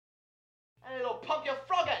Hey, little punk your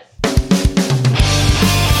froggers!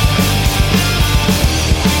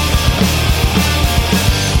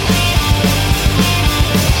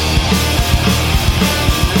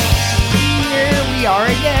 Here we are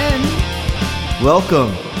again.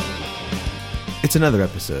 Welcome. It's another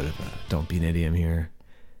episode of Don't Be an Idiom here.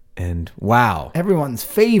 And wow. Everyone's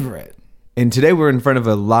favorite. And today we're in front of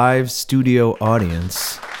a live studio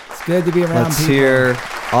audience. It's good to be around Let's people. hear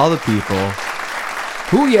all the people.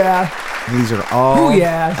 Ooh, yeah. These are all Ooh,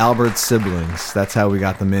 yeah. Albert's siblings. That's how we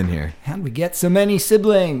got them in here. How did we get so many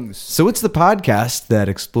siblings? So it's the podcast that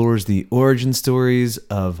explores the origin stories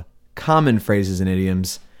of common phrases and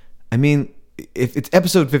idioms. I mean, if it's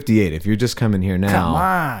episode 58, if you're just coming here now, Come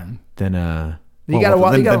on. then You got a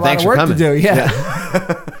lot of work to do. Yeah.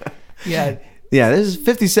 Yeah. Yeah, this is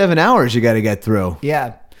 57 hours you got to get through.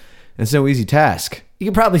 Yeah. It's no easy task. You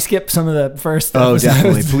can probably skip some of the first Oh, episodes.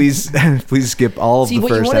 definitely. Please skip all of See, the what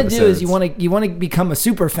first you want to episodes. do is you want to become a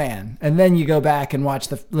super fan, and then you go back and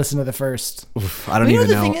listen to the first. I don't You know even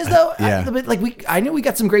the know. thing is though, Yeah. I knew we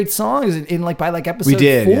got some great songs by episode We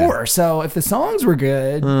did, 4. yeah. So if the songs were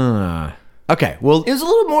good, Okay, well, it was a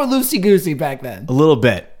little more loosey goosey back then. a little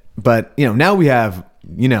bit. But, now we have,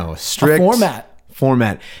 a strict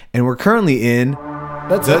format. And we're currently in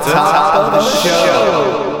That's the top of the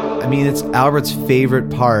show. I mean, it's Albert's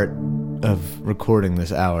favorite part of recording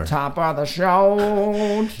this hour. Top of the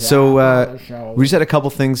show. So we just had a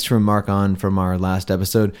couple things to remark on from our last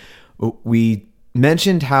episode. We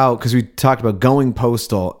mentioned how, because we talked about going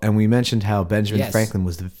postal, and we mentioned how Benjamin Yes. Franklin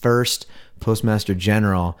was the first postmaster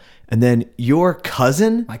general, and then your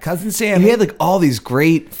cousin, My cousin Sammy. he had like all these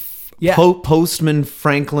great Yeah. postman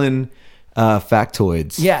Franklin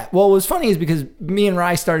factoids. Yeah, well, what was funny is because me and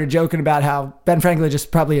Rye started joking about how Ben Franklin just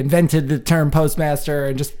probably invented the term postmaster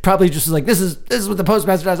and just was like, this is what the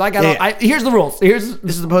postmaster does. Here's the rules. This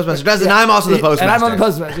is the postmaster does, and I'm also the postmaster. And I'm on the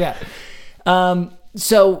postmaster. Yeah.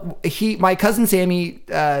 So my cousin Sammy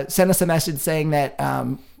sent us a message saying that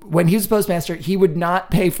when he was postmaster, he would not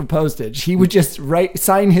pay for postage. He would just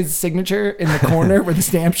sign his signature in the corner where the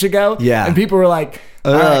stamp should go. Yeah. And people were like,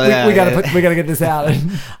 all right, we gotta get this out.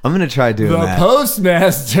 I'm gonna try doing The that.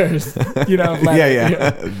 postmasters, letter.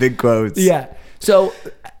 yeah. Big quotes. Yeah. So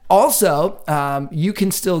also, you can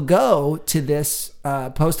still go to this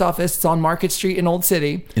post office. It's on Market Street in Old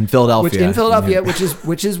City, In Philadelphia.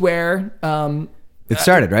 which is where It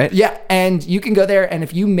started, right? yeah, and you can go there, and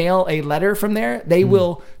if you mail a letter from there, they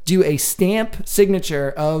will do a stamp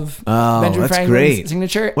signature of Benjamin that's Franklin's great.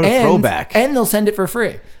 signature. What a throwback. And they'll send it for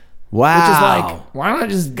free. Wow. Which is like, why don't I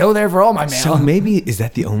just go there for all my mail? So maybe, is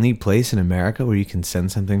that the only place in America where you can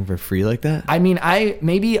send something for free like that? I mean,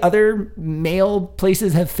 maybe other mail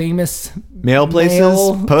places have famous Mail places?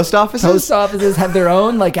 Post offices? Post offices have their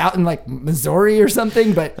own, like out in like Missouri or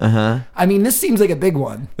something. But I mean, this seems like a big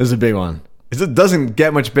one. This is a big one. It doesn't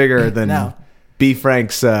get much bigger than No. B.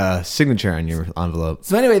 Frank's signature on your envelope.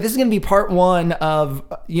 So anyway, this is going to be part 1 of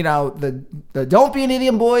the Don't Be an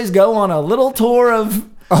Idiom boys go on a little tour of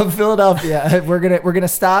Philadelphia. We're gonna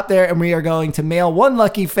stop there, and we are going to mail one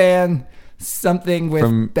lucky fan something with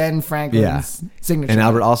From- Ben Franklin's signature. And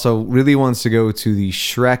Albert also really wants to go to the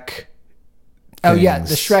Shrek. Oh yeah, things.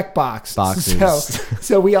 the Shrek boxes. Boxes.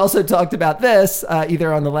 So we also talked about this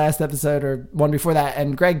either on the last episode or one before that.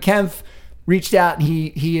 And Greg Kempf reached out, and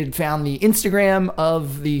he had found the Instagram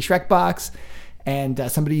of the Shrek box, and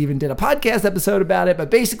somebody even did a podcast episode about it. But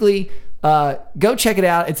basically, go check it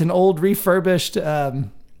out. It's an old refurbished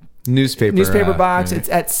newspaper box. yeah. It's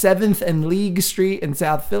at 7th and League Street in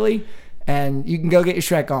South Philly. And you can go get your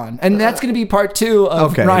Shrek on. And that's going to be part 2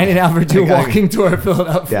 of Okay. Ryan and Albert do a Okay. walking tour of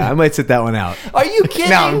Philadelphia. Yeah, I might sit that one out. Are you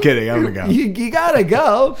kidding? No, I'm kidding. I'm going to go. You gotta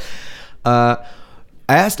go. I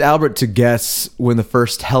asked Albert to guess when the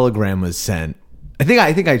first telegram was sent. I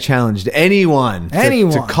think I challenged anyone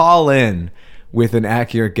to call in with an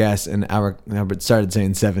accurate guess, and Albert started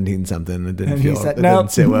saying 17 something. It didn't And he feel said, it nope.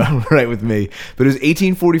 didn't sit well right with me. But it was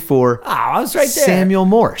 1844. I was right there. Samuel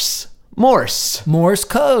Morse, Morse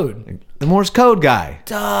code. the Morse code guy.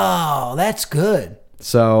 Oh, that's good.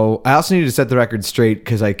 So I also needed to set the record straight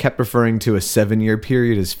because I kept referring to a 7-year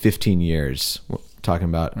period as 15 years. We're talking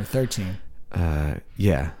about, Or 13.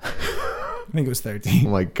 yeah. I think it was 13. Oh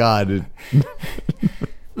my God.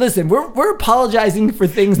 Listen, we're apologizing for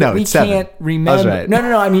things that No, we it's 7. can't remember. I was right.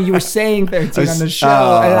 No. I mean, you were saying 13 on the show,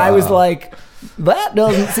 Oh. and I was like, that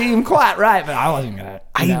doesn't seem quite right. But I wasn't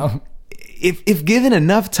gonna. If given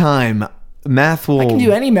enough time, math will. I can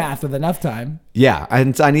do any math with enough time. Yeah,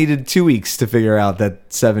 and I needed 2 weeks to figure out that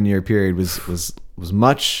 7-year period was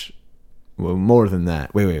much more than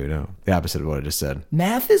that. Wait, no, the opposite of what I just said.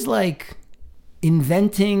 Math is like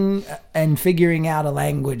inventing and figuring out a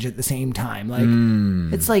language at the same time.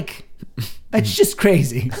 Like it's like it's just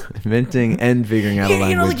crazy. Inventing and figuring out a language.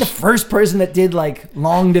 You know, like the first person that did like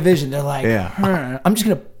long division, they're like, I'm just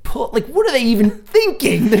gonna pull. Like, what are they even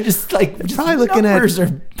thinking? They're just like, probably looking at numbers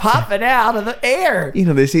are popping out of the air. You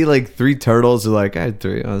know, they see like 3 turtles. They're like, I had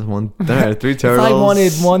 3. I was one. I had 3 turtles. If I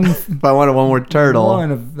wanted one. If I wanted one more turtle,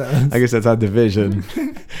 one of those. I guess that's not division.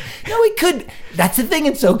 No, we could. That's the thing.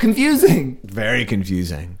 It's so confusing. Very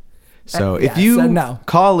confusing. So if you no.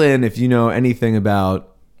 call in, if you know anything about,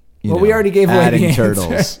 you know, we already gave away adding the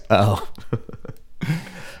turtles. answer. Oh,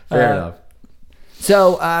 fair enough.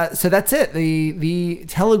 So that's it. The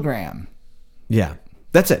Telegram. Yeah,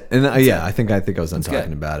 that's it. And I think I was done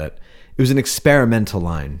talking about it. It was an experimental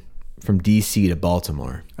line from DC to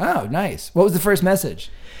Baltimore. Oh, nice. What was the first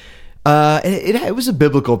message? It was a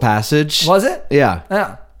biblical passage. Was it? Yeah.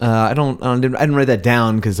 Oh. I didn't write that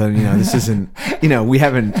down because this isn't, we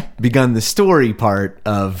haven't begun the story part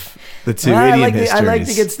of the 2 idiom histories. I like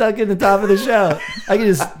to get stuck in the top of the show. I can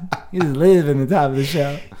just live in the top of the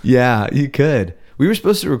show. Yeah, you could. We were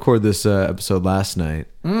supposed to record this episode last night,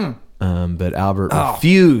 but Albert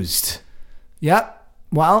refused. Yep.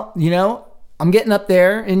 Well, I'm getting up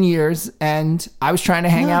there in years, and I was trying to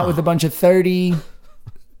hang out with a bunch of 30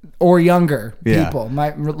 or younger people.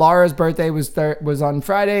 Laura's birthday was on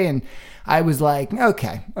Friday, and I was like,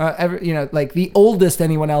 okay, like the oldest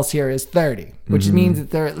anyone else here is 30, which means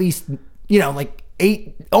that they're at least, like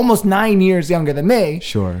 8, almost 9 years younger than me.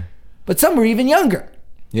 Sure. But some were even younger.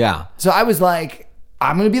 Yeah. So I was like,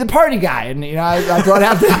 I'm going to be the party guy. And, I brought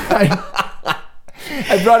out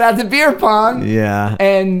I brought out the beer pong. Yeah.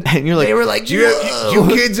 And you're like, they were like, you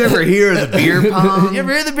kids ever hear of the beer pong? You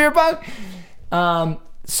ever hear the beer pong?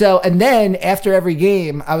 So, and then after every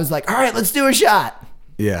game, I was like, all right, let's do a shot.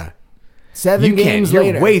 Yeah. 7 games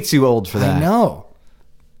later. You're way too old for that. I know.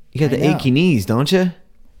 You got the achy knees, don't you?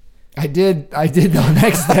 I did the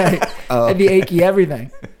next day. I had the achy everything.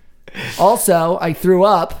 Also, I threw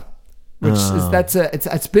up, which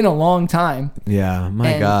it's been a long time. Yeah,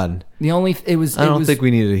 my God. I don't think we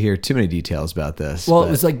needed to hear too many details about this. Well, it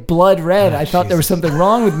was like blood red. I thought there was something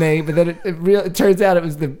wrong with me, but then it turns out it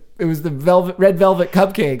was the red velvet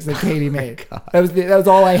cupcakes that Katie made. That was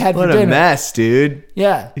all I had for dinner. What a mess, dude.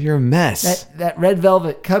 Yeah, you're a mess. That red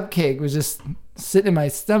velvet cupcake was just sitting in my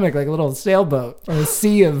stomach like a little sailboat on a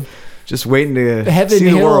sea of just waiting to Heaven see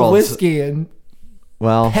the Hill world. whiskey and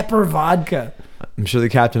pepper vodka. I'm sure the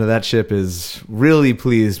captain of that ship is really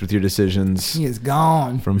pleased with your decisions. He is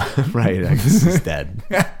gone. Right, I guess he's dead.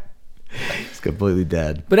 He's completely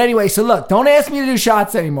dead. But anyway, so look, don't ask me to do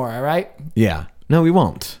shots anymore, all right? Yeah. No, we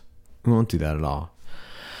won't. We won't do that at all.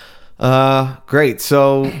 Great.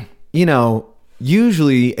 So,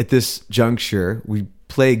 usually at this juncture, we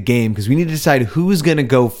play a game because we need to decide who's going to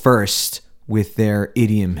go first with their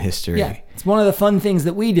idiom history. Yeah, it's one of the fun things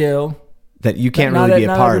that we do. That you can't really be a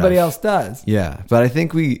part of. Not everybody else does. Yeah, but I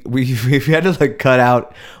think we've had to cut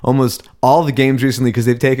out almost all the games recently because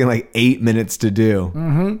they've taken 8 minutes to do.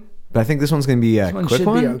 Mm-hmm. But I think this one's going to be a quick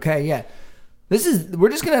one. Should be okay. Yeah, we're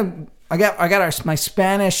just gonna. I got my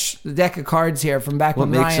Spanish deck of cards here from back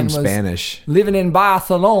when Ryan was Spanish? Living in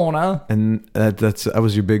Barcelona. And that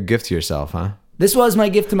was your big gift to yourself, huh? This was my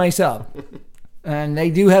gift to myself. And they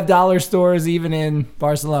do have dollar stores even in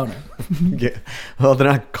Barcelona. Yeah. Well, they're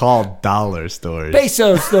not called dollar stores.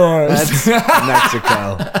 Peso stores. That's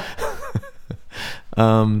Mexico.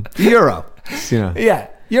 Euro. Yeah,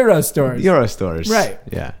 Euro stores. Euro stores. Right.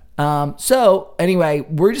 Yeah. So anyway,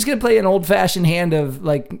 we're just gonna play an old-fashioned hand of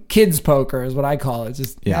kids poker is what I call it.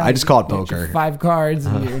 I just call it poker. 5 cards,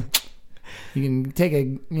 and you can take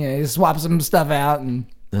you swap some stuff out and.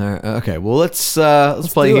 Okay, well let's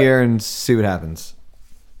play here and see what happens.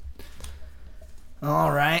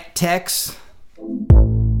 All right, Tex. 5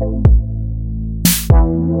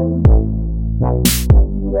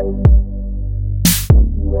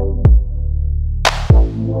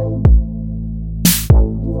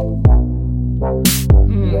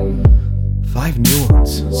 new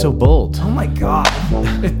ones. So bold. Oh my God.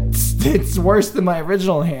 It's worse than my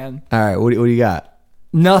original hand. All right, what do you got?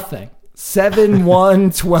 Nothing. 7,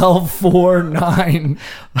 1, 12, 4, 9.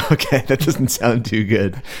 Okay, that doesn't sound too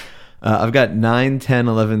good. I've got 9, 10,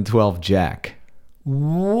 11, 12, Jack.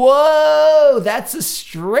 Whoa, that's a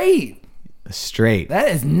straight. A straight. That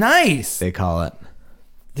is nice. They call it.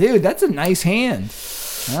 Dude, that's a nice hand.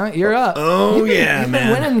 All right, you're up. Oh, you've man.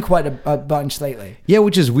 been winning quite a bunch lately. Yeah,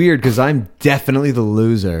 which is weird because I'm definitely the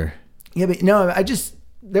loser. Yeah, but no,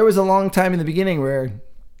 there was a long time in the beginning where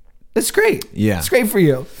it's great. Yeah. It's great for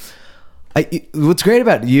you. What's great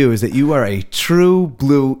about you is that you are a true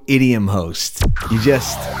blue idiom host. You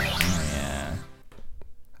just...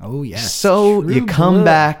 Oh, yes. So True you come blue.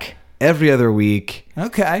 back every other week.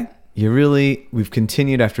 Okay. We've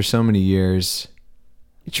continued after so many years.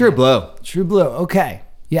 True blue. True blue. Okay.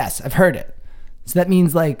 Yes, I've heard it. So that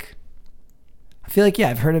means like, I feel like,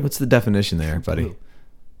 I've heard of it. What's the definition there, buddy?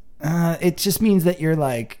 It just means that you're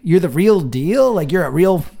the real deal. Like you're a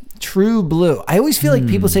real true blue. I always feel like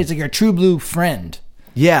people say it's like you're a true blue friend.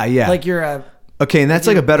 Yeah. Like you're a... Okay, and that's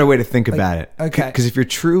like a better way to think about it. Okay. Because if you're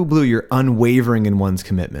true blue, you're unwavering in one's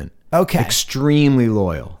commitment. Okay. Extremely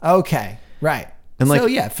loyal. Okay. Right. And like,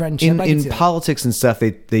 so friendship. In politics and stuff,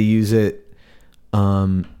 they use it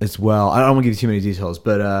as well. I don't want to give you too many details,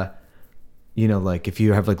 but like if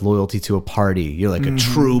you have like loyalty to a party, you're like a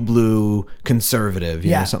true blue conservative, you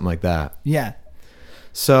know, something like that. Yeah.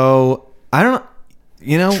 So I don't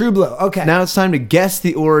know. True blue. Okay. Now it's time to guess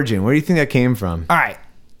the origin. Where do you think that came from? All right.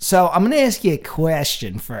 So I'm going to ask you a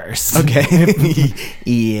question first. Okay.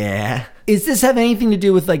 Yeah. Is this have anything to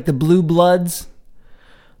do with like the blue bloods?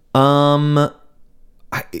 Is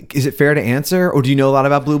it fair to answer, or do you know a lot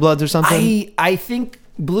about blue bloods or something? I think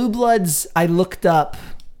blue bloods I looked up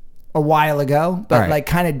a while ago, but like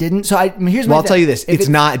kind of didn't. So here's my I'll tell you this. It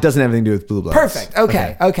doesn't have anything to do with blue bloods. Perfect.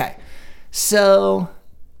 Okay. So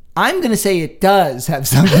I'm going to say it does have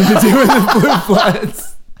something to do with the blue bloods.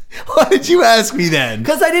 Why did you ask me then?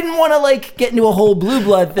 Because I didn't want to like get into a whole blue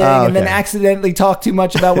blood thing and then accidentally talk too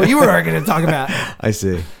much about what you were going to talk about. I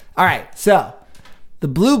see. All right. So the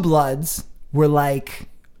blue bloods were like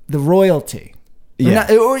the royalty. Yeah.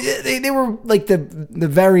 They were like the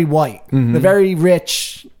very white, the very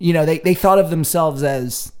rich. You know, they thought of themselves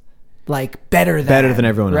as like better than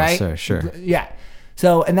everyone right? else. Sure. Yeah.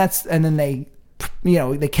 So and then they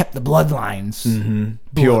kept the bloodlines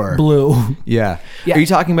pure blue. Yeah. Are you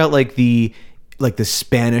talking about like the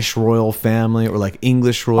Spanish royal family or like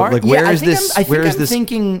English royal? Where is this? I think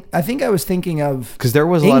I was thinking of because there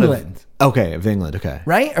was England. Of England. Okay.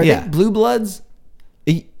 Right? Are they blue bloods?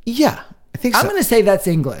 Yeah, I think so. I'm going to say that's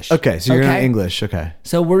English. Okay, so you're in English. Okay.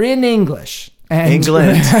 So we're in English.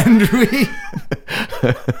 England. And we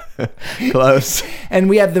close. And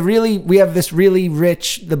we have this really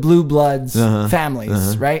rich, the blue bloods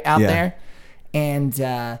families, right? Out there. And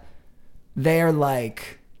they're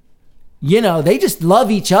like, they just love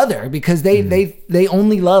each other because they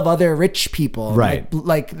only love other rich people. Right.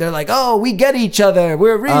 Like they're like, oh, we get each other.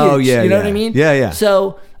 We're rich. Oh, yeah. You know what I mean? Yeah, yeah.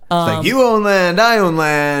 So like you own land, I own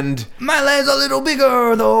land. My land's a little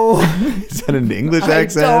bigger though. Is that an English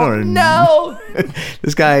accent or no?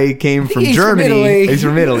 This guy came from He's Germany. From Italy. He's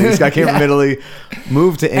from Italy. This guy came from Italy,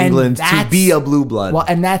 moved to England to be a blue blood. Well,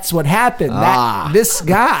 and that's what happened. This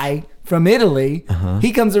guy from Italy,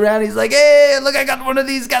 he comes around. He's like, "Hey, look, I got one of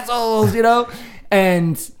these castles,"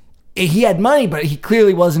 and he had money, but he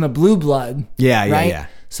clearly wasn't a blue blood. Yeah, right? yeah.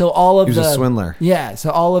 So all of he was a swindler. Yeah.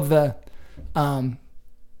 So all of the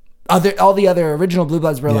all the other original blue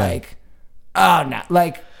bloods were like, oh no,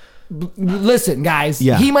 like listen guys,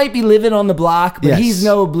 he might be living on the block, but he's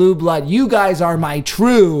no blue blood. You guys are my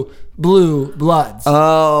true blue bloods.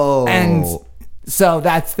 Oh. And so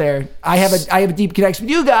that's I have a deep connection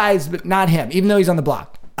with you guys, but not him, even though he's on the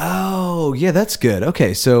block. Oh, yeah, that's good.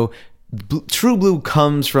 Okay, so true blue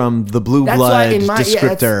comes from the blue blood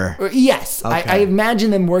descriptor. Yes, okay. I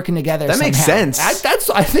imagine them working together. That makes sense.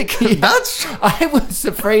 I think that's. I was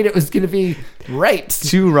afraid it was going to be right.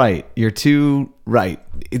 Too right. You're too right.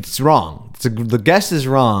 It's wrong. The guess is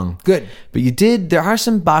wrong. Good, but there are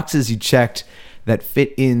some boxes you checked that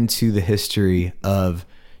fit into the history of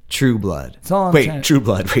True Blood. True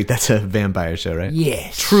Blood. Wait, that's a vampire show, right?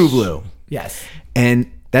 Yes. True Blue. Yes.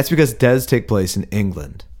 And that's because it does take place in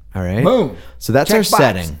England. All right. Boom. So that's our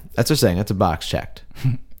setting. That's our setting. That's a box checked.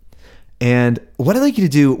 And what I'd like you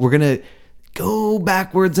to do, we're going to go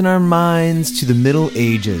backwards in our minds to the Middle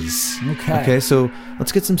Ages. Okay. So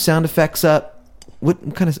let's get some sound effects up. What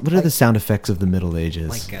are the sound effects of the Middle Ages?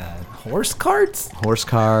 Like horse carts? Horse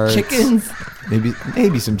carts. Chickens?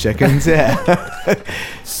 Maybe some chickens, yeah.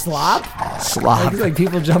 Slop? Like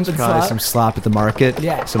people jumping slop? Probably some slop at the market.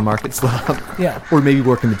 Yeah. Some market slop. Yeah. Or maybe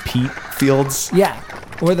working the peat fields. Yeah.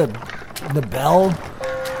 Or the bell.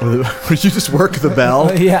 Or you just work the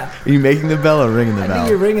bell? Yeah. Are you making the bell or ringing the bell? I think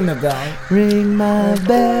you're ringing the bell. Ring my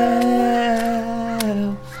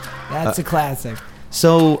bell. That's a classic.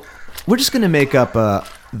 So we're just going to make up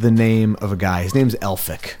the name of a guy. His name's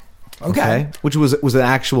Elphick. Okay. Which was an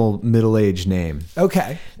actual middle-aged name.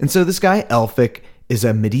 Okay. And so this guy, Elphick, is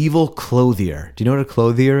a medieval clothier. Do you know what a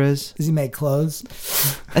clothier is? Does he make clothes?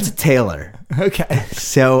 That's a tailor. Okay.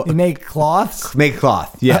 So he make cloths? Make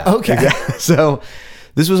cloth. Yeah. Okay. Exactly. So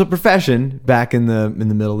this was a profession back in the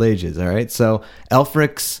Middle Ages. All right. So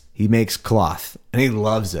Elfric's, he makes cloth and he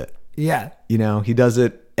loves it. Yeah. You know, he does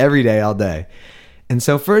it every day, all day. And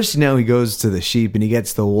so first, you know, he goes to the sheep and he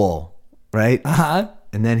gets the wool, right? Uh-huh.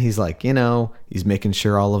 And then he's like, you know, he's making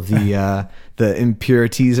sure all of the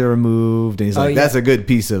impurities are removed. And he's like, that's a good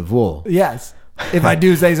piece of wool. Yes. If I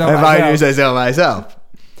do say so myself. If I do say so myself.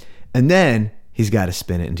 And then he's got to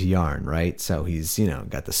spin it into yarn, right? So he's, you know,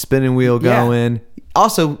 got the spinning wheel going. Yeah.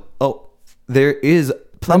 Also, there is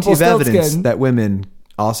plenty of evidence that women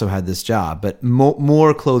also had this job, but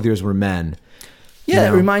more clothiers were men.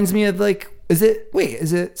 Yeah, it reminds me of like, is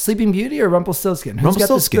it Sleeping Beauty or Rumpelstiltskin?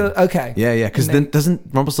 Rumpelstiltskin. Okay. Yeah. Because then doesn't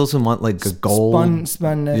Rumpelstiltskin want like a gold?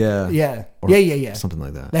 Spun. Yeah. Yeah. Something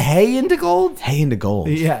like that. The hay into gold? Hay into gold.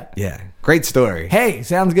 Yeah. Yeah. Great story. Hey,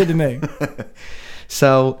 sounds good to me.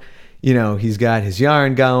 So, you know, he's got his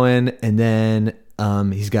yarn going and then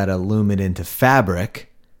he's got to loom it into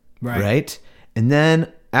fabric. Right? And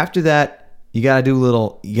then after that, you got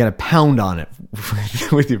to pound on it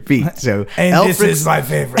with your feet. So and this is my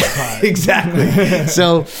favorite part. Exactly.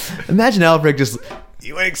 So imagine Elfric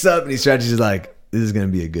he wakes up and he stretches, he's like, this is going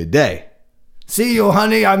to be a good day. See you,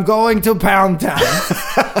 honey. I'm going to Pound Town.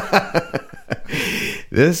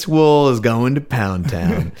 This wool is going to Pound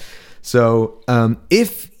Town. So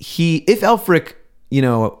if Elfric, you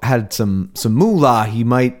know, had some moolah, he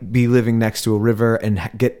might be living next to a river and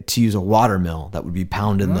get to use a water mill that would be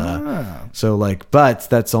pounding so like, but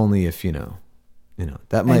that's only if, you know,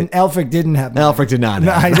 that might. And Elfric didn't have money. Elfric did not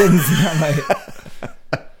have I didn't see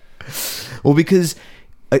that. Well, because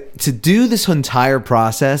to do this entire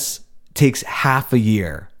process takes half a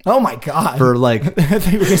year. Oh my God. For like, I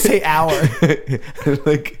thought you were going to say hour.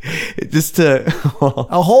 Like just to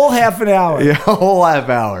a whole half an hour. Yeah, a whole half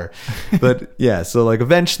hour. But yeah, so like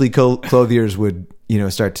eventually clothiers would, you know,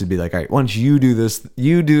 start to be like, all right, once you do this,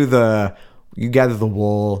 you gather the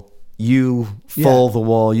wool, you fold the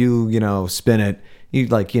wool, you know, spin it. You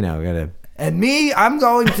like, you know, gotta. And me, I'm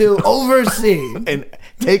going to oversee and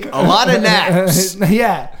take a lot of naps.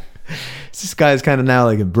 Yeah. This guy's kind of now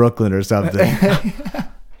like in Brooklyn or something.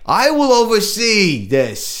 I will oversee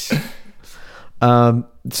this.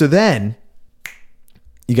 So then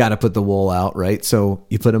you got to put the wool out, right? So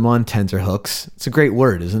you put them on tenter hooks. It's a great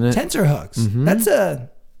word, isn't it? Tenter hooks. Mm-hmm.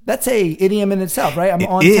 That's a idiom in itself, right? I'm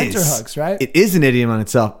on tenter hooks, right? It is an idiom on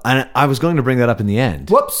itself. And I was going to bring that up in the end.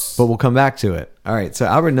 Whoops. But we'll come back to it. All right. So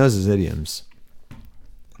Albert knows his idioms.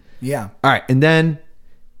 Yeah. All right. And then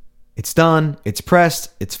it's done. It's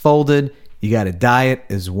pressed. It's folded. You got to dye it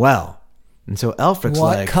as well. And so Elfric's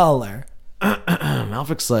what color?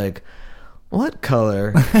 Elfric's like, what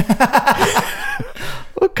color?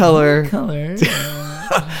 What color? What color?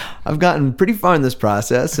 I've gotten pretty far in this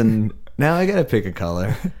process, and now I got to pick a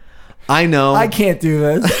color. I know. I can't do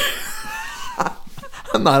this.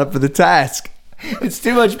 I'm not up for the task. It's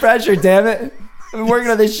too much pressure, damn it. I've been working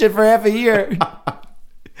on this shit for half a year.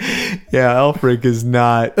 Yeah, Elfric is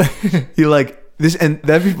not. He like... This, and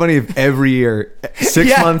that'd be funny if every year,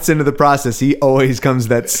 6 months into the process, he always comes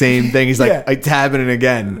that same thing. He's like, I'm tabbing it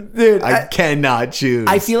again. Dude, I cannot choose.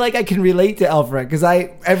 I feel like I can relate to Elfric because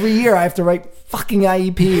every year I have to write fucking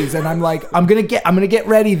IEPs, and I'm like, I'm gonna get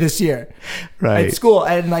ready this year, right, at school,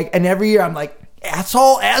 and every year I'm like,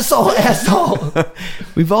 asshole.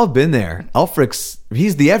 We've all been there.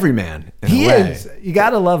 He's the everyman. He is. You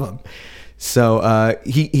gotta love him. So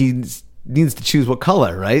he needs to choose what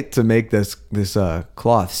color, right, to make this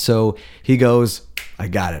cloth. So he goes, I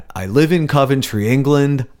got it. I live in Coventry,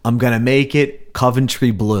 England. I'm gonna make it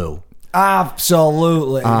Coventry blue.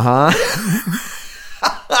 Absolutely.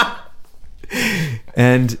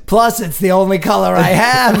 And plus, it's the only color I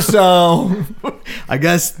have, so I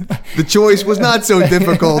guess the choice was not so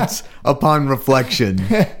difficult upon reflection.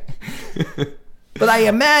 But I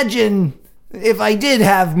imagine if I did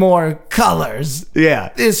have more colors,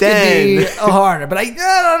 this could be harder. But I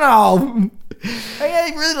don't know.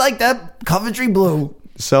 I really like that Coventry blue.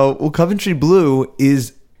 So, Coventry blue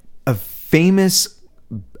is a famous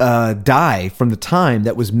dye from the time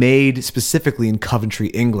that was made specifically in Coventry,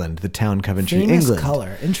 England, the town Coventry, England. Famous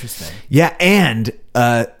color, interesting. Yeah, and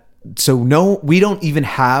so we don't even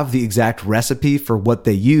have the exact recipe for what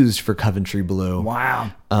they used for Coventry blue.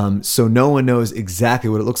 Wow. So no one knows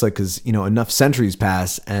exactly what it looks like because, you know, enough centuries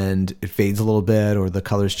pass and it fades a little bit or the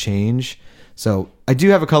colors change. So I do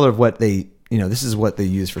have a color of what this is what they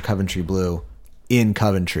use for Coventry blue in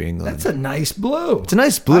Coventry, England. That's a nice blue. It's a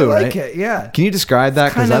nice blue, I right? like it, yeah. Can you describe that?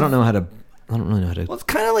 Because I don't know how to I don't really know how to. Well, it's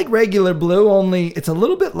kind of like regular blue, only it's a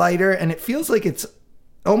little bit lighter, and it feels like it's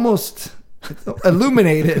almost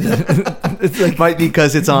illuminated. It's like might be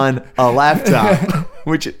because it's on a laptop,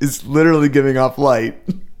 which is literally giving off light.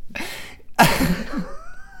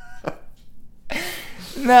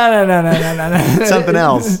 No. Something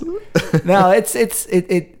else. No,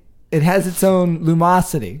 it has its own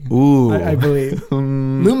lumosity. Ooh, I believe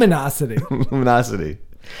luminosity. Luminosity.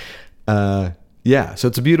 Yeah, so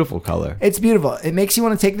it's a beautiful color. It's beautiful. It makes you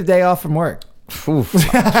want to take the day off from work. Oof.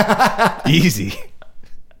 Easy.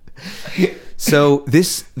 So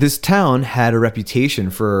this town had a reputation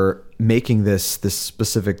for making this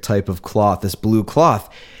specific type of cloth, this blue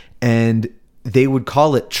cloth, and they would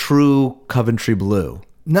call it true Coventry blue.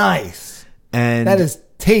 Nice. And that is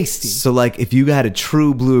tasty. So like if you had a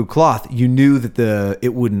true blue cloth, you knew that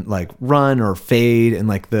it wouldn't like run or fade, and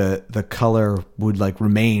like the color would like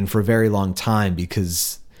remain for a very long time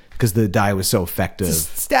because the dye was so effective.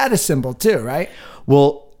 It's a status symbol too, right?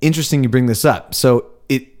 Well, interesting you bring this up. So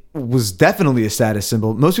it was definitely a status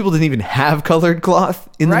symbol. Most people didn't even have colored cloth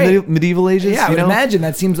in the medieval ages. Yeah, I would imagine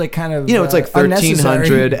that seems like kind of it's like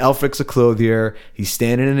 1300. Elfric's a clothier. He's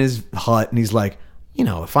standing in his hut and he's like,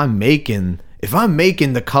 if I'm making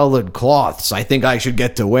the colored cloths, I think I should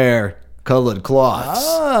get to wear colored cloths.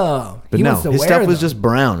 Oh, but no, his stuff was just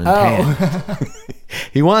brown and tan.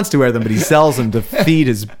 He wants to wear them, but he sells them to feed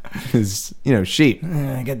his sheep.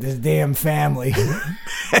 I got this damn family.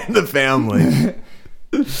 And the family.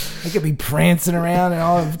 I could be prancing around in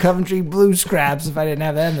all of Coventry blue scraps if I didn't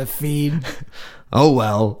have them to feed. Oh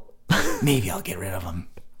well. Maybe I'll get rid of them.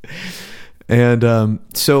 And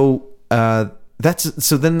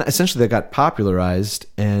then essentially that got popularized,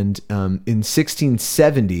 and in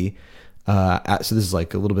 1670, so this is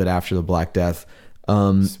like a little bit after the Black Death.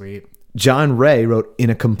 Sweet. John Ray wrote in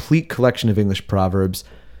a complete collection of English proverbs,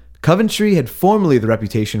 Coventry had formerly the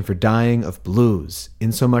reputation for dyeing of blues,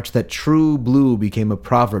 insomuch that true blue became a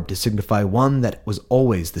proverb to signify one that was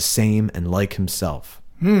always the same and like himself.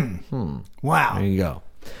 Wow. There you go.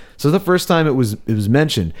 So the first time it was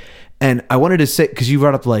mentioned, and I wanted to say, because you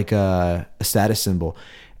brought up like a status symbol.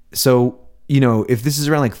 So, if this is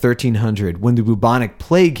around like 1300, when the bubonic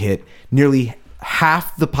plague hit, nearly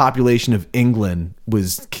half the population of England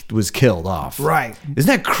was killed off. Right. Isn't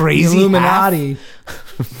that crazy? The Illuminati.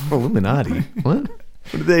 Illuminati. What? What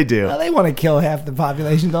do they do? Well, they want to kill half the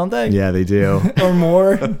population, don't they? Yeah, they do. Or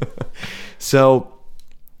more. So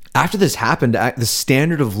after this happened, the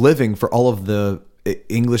standard of living for all of the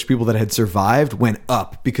English people that had survived went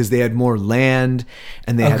up because they had more land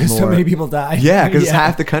and they had more. So many people died. Yeah, because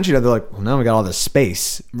half the country, they're like, well, now we got all this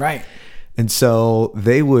space. Right. And so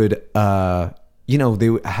they would, they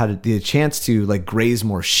had the chance to like graze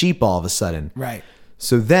more sheep all of a sudden. Right.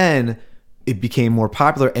 So then it became more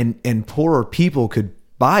popular, and poorer people could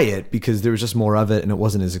buy it because there was just more of it and it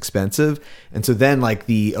wasn't as expensive. And so then like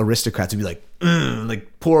the aristocrats would be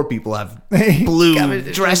like poor people have blue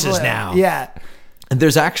dresses now. Yeah. And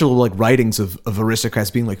there's actual like writings of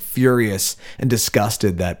aristocrats being like furious and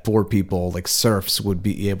disgusted that poor people, like serfs, would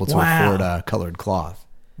be able to afford a colored cloth.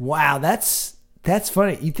 Wow, that's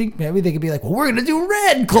funny. You think maybe they could be like, well, we're going to do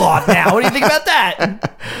red cloth now. What do you think about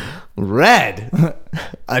that? Red?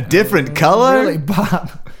 A different color? Really,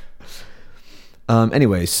 Bob?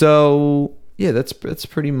 Anyway, so yeah, that's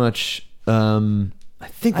pretty much. I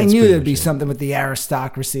think I knew there'd be something with the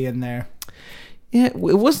aristocracy in there. Yeah, it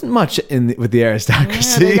wasn't much with the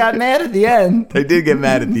aristocracy. Yeah, they got mad at the end. They did get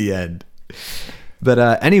mad at the end.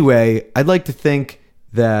 But anyway, I'd like to think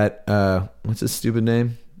that what's his stupid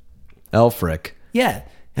name? Elfric. Yeah.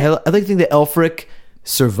 I'd like to think that Elfric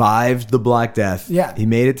survived the Black Death. Yeah. He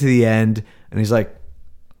made it to the end, and he's like,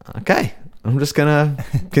 okay, I'm just gonna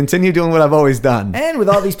continue doing what I've always done. And with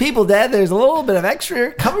all these people dead, there's a little bit of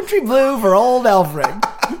extra Coventry blue for old Elfric.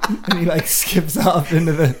 And he like skips off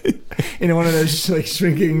into one of those like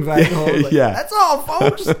shrinking black holes. Like, yeah. That's all,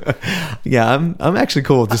 folks. Yeah, I'm actually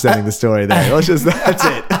cool with just ending the story there. That's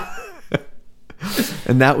it.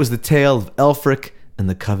 And that was the tale of Elfric and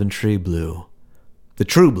the Coventry blue. The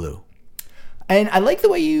true blue. And I like the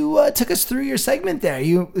way you took us through your segment there.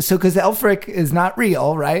 Because Elfric is not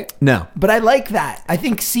real, right? No. But I like that. I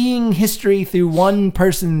think seeing history through one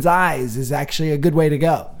person's eyes is actually a good way to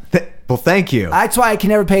go. Well, thank you. That's why I can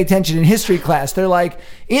never pay attention in history class. They're like,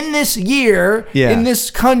 in this year, in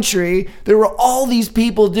this country, there were all these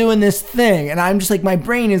people doing this thing. And I'm just like, my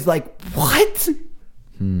brain is like, what?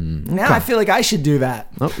 Now I feel like I should do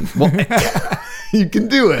that. Oh, well, you can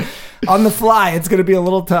do it. On the fly, it's going to be a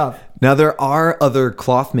little tough. Now, there are other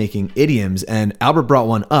cloth making idioms, and Albert brought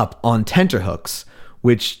one up on tenterhooks,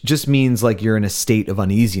 which just means like you're in a state of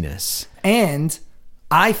uneasiness. And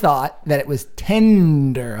I thought that it was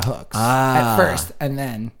tender hooks at first, and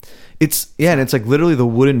then and it's like literally the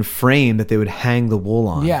wooden frame that they would hang the wool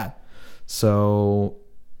on. Yeah. So,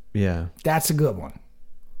 yeah. That's a good one.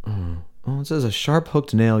 Oh, it says a sharp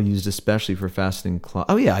hooked nail used especially for fastening cloth.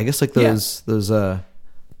 Oh yeah, I guess like those what are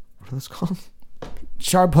those called?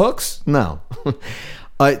 Sharp hooks? No.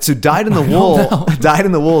 So dyed in the wool. Dyed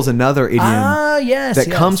in the wool is another idiom that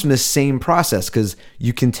comes from the same process because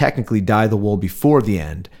you can technically dye the wool before the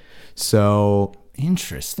end. So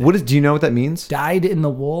interesting. Do you know what that means? Dyed in the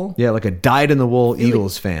wool? Yeah, like a dyed in the wool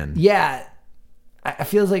Eagles fan. Yeah, I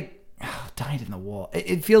feels like dyed in the wool.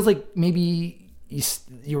 It feels like maybe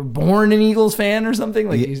you were born an Eagles fan or something.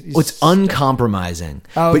 Like it's uncompromising.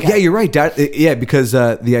 Oh, okay. But yeah, you're right. Because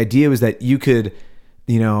the idea was that you could,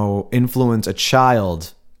 influence a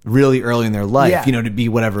child really early in their life, to be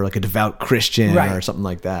whatever, like a devout Christian or something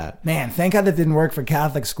like that. Man, thank God that didn't work for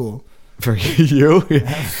Catholic school. For you?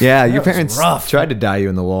 Yeah, your parents tried to dye you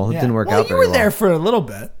in the wool. It didn't work out very well. You were there for a little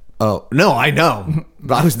bit. Oh, no, I know.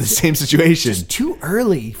 But I was in the same situation. It's too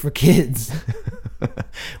early for kids.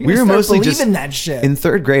 We were mostly just that shit. In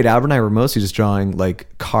third grade. Albert and I were mostly just drawing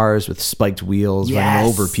like cars with spiked wheels running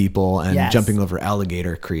over people and jumping over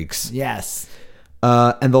alligator creeks. Yes.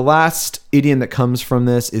 And the last idiom that comes from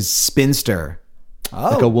this is spinster.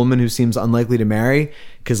 Like a woman who seems unlikely to marry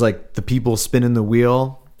because like the people spinning the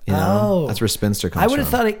wheel. That's where spinster comes from. I would have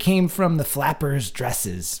thought it came from the flappers'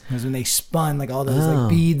 dresses because when they spun, like all those like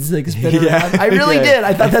beads like spin around. I really did.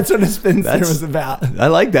 I thought that's what a spinster was about. I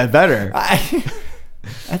like that better.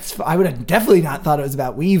 I would have definitely not thought it was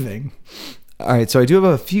about weaving. All right, so I do have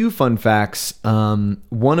a few fun facts.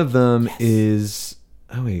 One of them is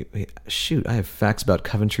shoot! I have facts about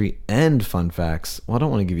Coventry and fun facts. Well, I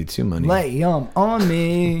don't want to give you too many. Lay on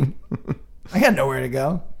me. I got nowhere to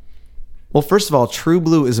go. Well, first of all, True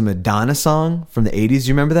Blue is a Madonna song from the 80s. Do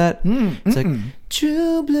you remember that? It's like,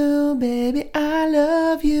 True Blue, baby, I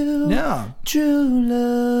love you. Yeah. True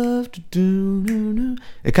love.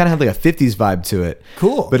 It kind of had like a 50s vibe to it.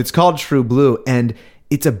 Cool. But it's called True Blue. And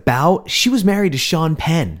it's about, she was married to Sean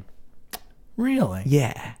Penn. Really?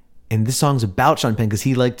 Yeah. And this song's about Sean Penn because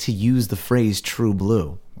he liked to use the phrase True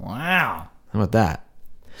Blue. Wow. How about that?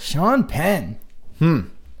 Sean Penn.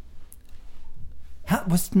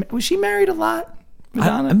 Was she married a lot?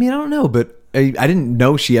 Madonna? I don't know, but I didn't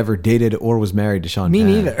know she ever dated or was married to Sean Penn. Me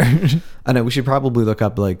neither. I know. We should probably look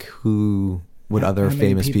up like other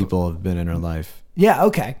famous people have been in her life. Yeah,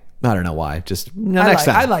 okay. I don't know why. Just next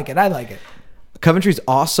time. I like it. Coventry's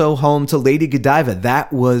also home to Lady Godiva.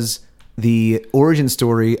 That was the origin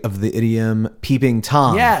story of the idiom peeping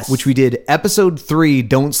Tom. Yes. Which we did episode 3,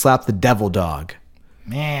 Don't Slap the Devil Dog.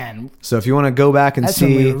 Man. So if you want to go back and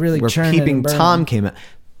see where Peeping Tom came out,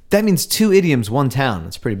 that means 2 idioms, 1 town.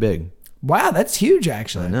 It's pretty big. Wow, that's huge,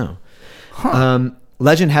 actually. I know.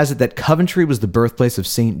 Legend has it that Coventry was the birthplace of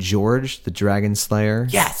St. George, the dragon slayer.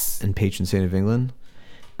 Yes. And patron saint of England.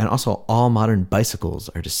 And also, all modern bicycles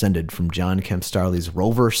are descended from John Kemp Starley's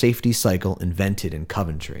Rover safety cycle invented in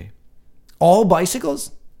Coventry. All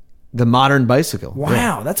bicycles? The modern bicycle.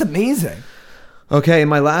 Wow, that's amazing. Okay, and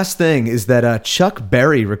my last thing is that Chuck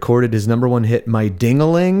Berry recorded his #1 hit, My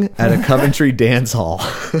Ding-a-Ling, at a Coventry dance hall.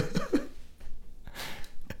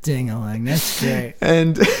 Ding-a-ling, that's great.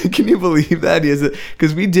 And can you believe that?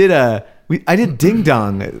 Because I did Ding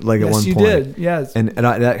Dong like at one point. Yes, you did. Yes. And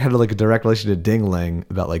that had like a direct relation to Ding-a-ling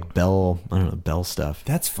about like Bell stuff.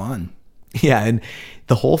 That's fun. Yeah, and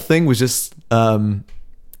the whole thing was just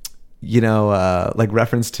like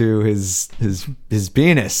reference to his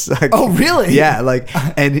penis. Like, oh, really? Yeah, like,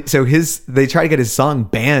 and so they try to get his song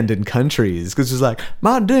banned in countries because it's like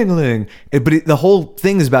my ding-a-ling. But the whole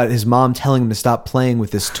thing is about his mom telling him to stop playing with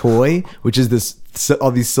this toy, which is all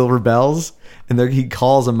these silver bells, and he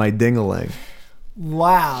calls them my ding-a-ling.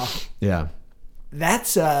 Wow. Yeah.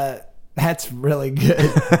 That's really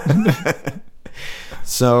good.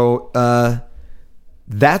 So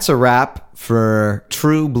that's a wrap for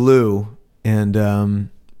True Blue. And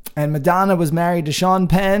Madonna was married to Sean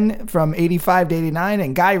Penn from 85 to 89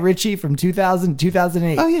 and Guy Ritchie from 2000 to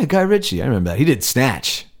 2008. Oh, yeah, Guy Ritchie. I remember that. He did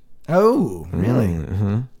Snatch. Oh, really?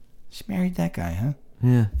 Mm-hmm. She married that guy, huh?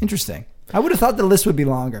 Yeah. Interesting. I would have thought the list would be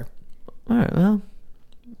longer. All right, well.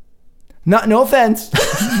 No offense.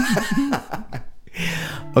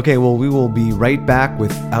 Okay, well, we will be right back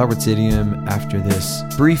with Albert's idiom after this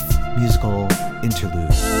brief musical interlude.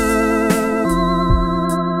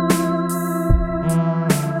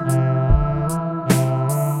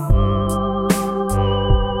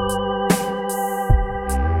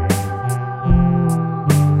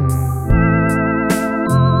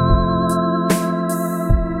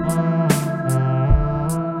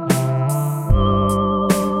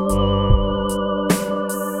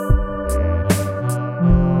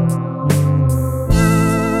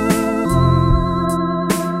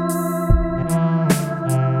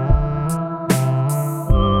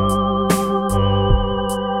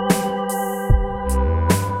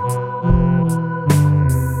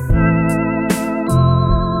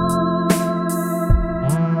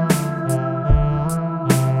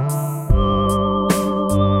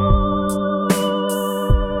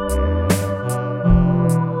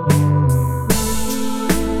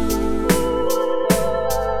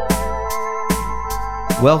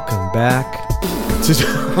 Welcome back to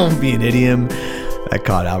Don't Be an Idiom. That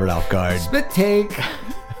caught Albert off guard. Spit take.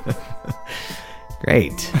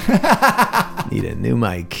 Great. Need a new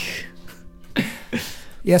mic.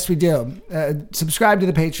 Yes, we do. Subscribe to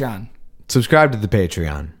the Patreon. Subscribe to the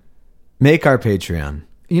Patreon. Make our Patreon.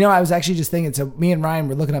 You know, I was actually just thinking, so me and Ryan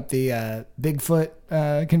were looking up the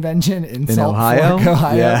Bigfoot convention in Salt Ohio? Fork,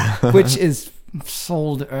 Ohio, Yeah. which is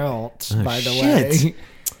sold out, by the way.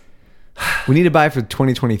 We need to buy for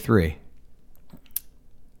 2023.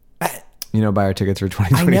 Buy our tickets for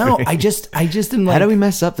 2023. I know. I just am like, how do we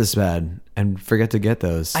mess up this bad and forget to get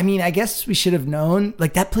those? I mean, I guess we should have known.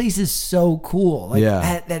 Like, that place is so cool. Like,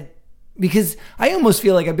 that because I almost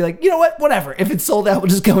feel like I'd be like, you know what, whatever. If it's sold out, we'll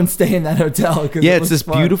just go and stay in that hotel. Yeah, it's this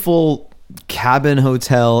beautiful cabin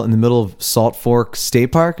hotel in the middle of Salt Fork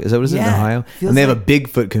State Park. Is that what it is in Ohio? And they have a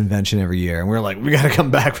Bigfoot convention every year. And we're like, we got to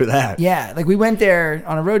come back for that. Yeah, like we went there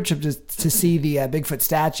on a road trip just to see the Bigfoot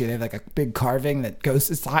statue. They have like a big carving that goes,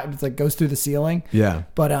 it's like goes through the ceiling. Yeah.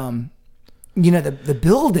 But, the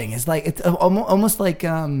building is like, it's almost like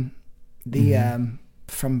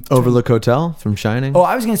from Overlook Hotel from Shining. Oh,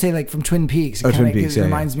 I was gonna say like from Twin Peaks. Twin Peaks. It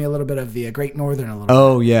reminds me a little bit of the Great Northern. A little.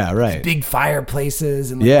 Oh yeah, right. Big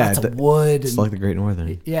fireplaces and lots of wood. It's like the Great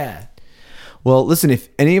Northern. Yeah. Well, listen. If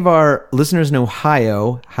any of our listeners in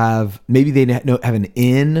Ohio have maybe they have an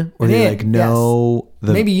inn or they know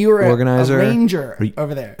the maybe you were organizer, a ranger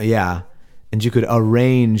over there. Yeah, and you could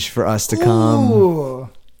arrange for us to come. Ooh,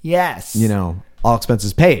 yes. All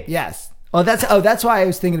expenses paid. Yes. Oh, that's why I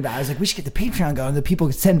was thinking about it. I was like, we should get the Patreon going. The people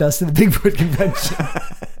could send us to the Bigfoot convention.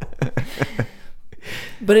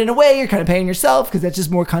 But in a way, you're kind of paying yourself because that's just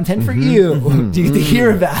more content for you. You get to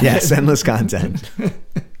hear about it. Yes, endless content.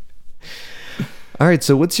 All right,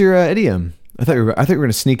 so what's your idiom? I thought you were going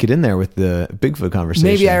to sneak it in there with the Bigfoot conversation.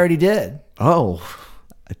 Maybe I already did. Oh,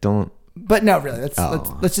 I don't. But no, really.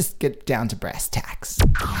 Let's just get down to brass tacks.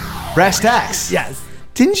 Brass tacks. Yes.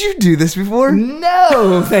 Didn't you do this before?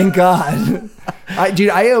 No, thank God.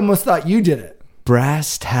 I almost thought you did it.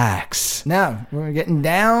 Brass tacks. No, we're getting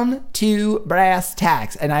down to brass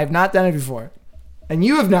tacks, and I have not done it before, and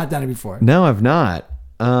you have not done it before. No, I've not.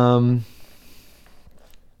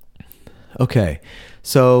 Okay,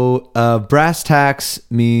 so brass tacks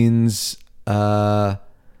means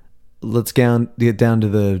let's get down to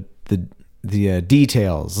the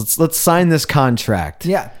details. Let's sign this contract.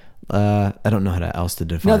 Yeah. I don't know how else to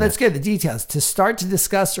define it. No, that's good. The details. To start to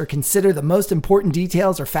discuss or consider the most important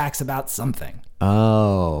details or facts about something.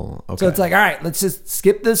 Oh, okay. So it's like, all right, let's just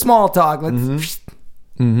skip the small talk. Let's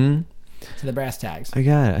to the brass tags. I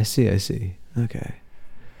got it. I see. Okay.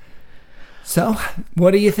 So,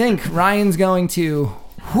 what do you think? Ryan's going to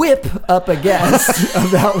whip up a guess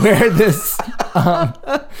about where this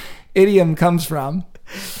idiom comes from.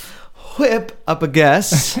 Whip up a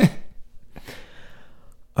guess.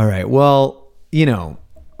 All right. Well,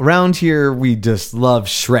 around here we just love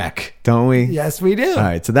Shrek, don't we? Yes, we do. All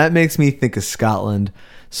right. So that makes me think of Scotland.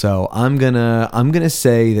 So I'm gonna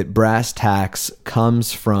say that brass tacks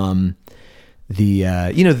comes from the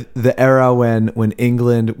the era when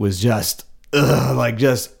England was just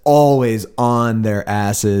always on their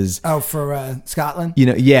asses. Oh, for Scotland?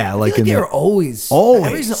 Yeah, like they were always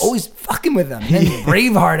fucking with them. And then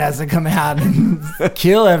Braveheart has to come out and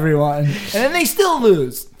kill everyone. And then they still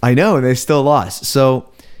lose. I know, and they still lost.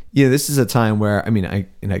 So, this is a time where, I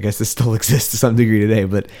guess this still exists to some degree today,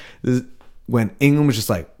 but when England was just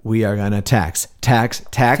like, we are going to tax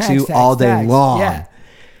you all day long. Yeah.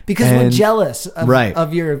 Because we're jealous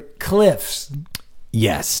of your cliffs.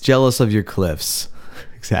 Yes, jealous of your cliffs.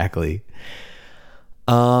 Exactly.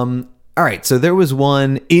 All right, so there was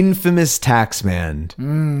one infamous taxman.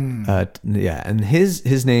 And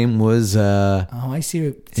his name was I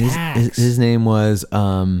see. His name was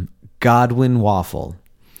Godwin Waffle.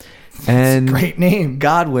 And great name.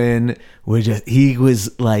 Godwin he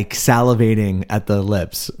was like salivating at the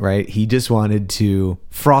lips, right? He just wanted to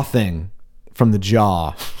frothing from the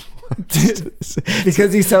jaw.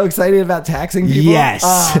 Because he's so excited about taxing people. Yes.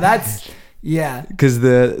 That's because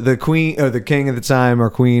the queen or the king at the time or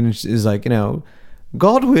queen is like,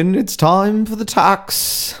 Godwin, it's time for the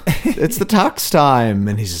tax. It's the tax time.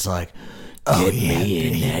 And he's just like, get me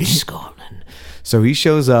in there, Scotland. So he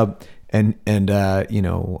shows up and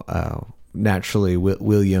naturally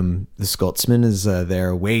William the Scotsman is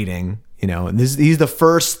there waiting. And he's the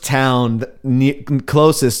first town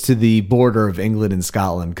closest to the border of England and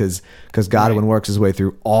Scotland because Godwin works his way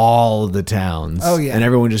through all the towns. Oh, yeah. And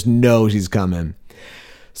everyone just knows he's coming.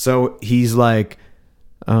 So he's like,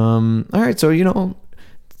 all right, so,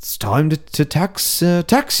 it's time to tax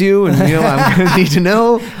you. And, I'm going to need to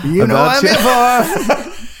know. What I'm here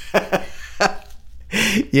for.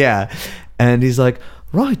 Yeah. And he's like,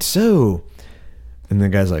 right, so. And the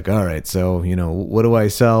guy's like, all right, so, you know, what do I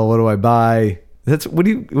sell? What do I buy? That's what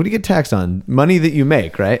do you get taxed on? Money that you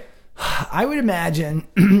make, right? I would imagine,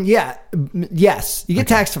 yes, you get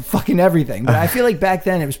taxed for fucking everything. But I feel like back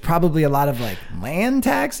then it was probably a lot of like land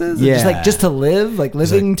taxes, just to live, like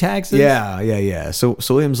living taxes. Yeah. So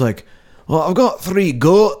William's like, well, I've got 3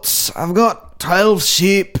 goats, I've got 12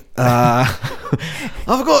 sheep, I've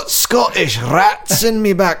got Scottish rats in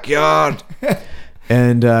me backyard.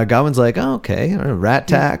 And Godwin's like, oh, okay, rat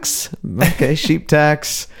tax, okay, sheep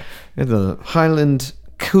tax, the Highland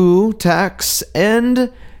coo tax,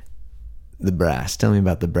 and the brass. Tell me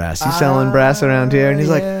about the brass. You selling brass around here? And he's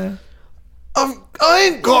like, I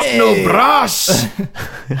ain't got no brass.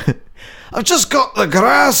 I've just got the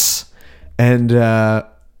grass. And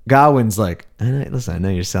Godwin's like, listen, I know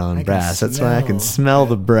you're selling brass. That's why I can smell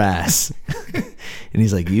the brass. And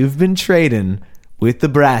he's like, you've been trading with the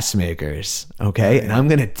brass makers, okay? And I'm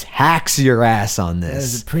going to tax your ass on this.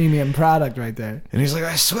 There's a premium product right there. And he's like,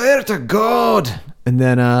 I swear to God. And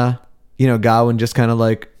then, Godwin just kind of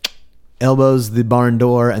like elbows the barn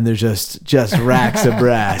door, and there's just racks of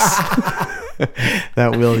brass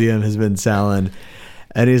that William has been selling.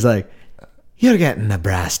 And he's like, you're getting the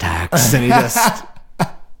brass tax. And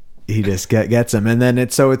he just gets him. And then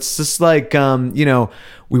it's just like,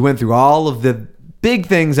 we went through all of the big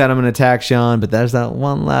things that I'm going to tax you on, but there's that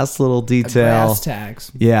one last little detail. Brass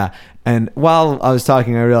tax. Yeah. And while I was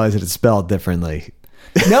talking, I realized that it's spelled differently.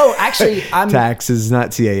 No, actually, tax is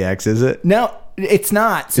not TAX, is it? No, it's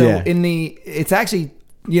not. So it's actually,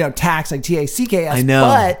 tax, like TACKS. I know.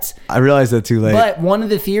 But I realized that too late. But one of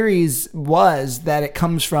the theories was that it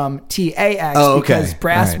comes from TAX because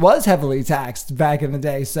brass right. was heavily taxed back in the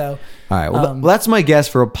day. So, all right. Well, that's my guess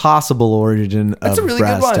for a possible origin of a really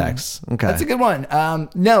brass good one. tax. Okay. That's a good one.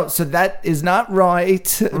 No, so that is not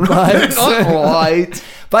right. But, not right.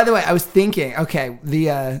 By the way, I was thinking, okay,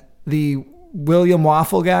 the William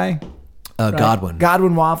Waffle guy. Right?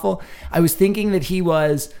 Godwin Waffle. I was thinking that he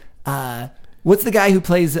was... what's the guy who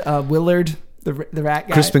plays Willard, the rat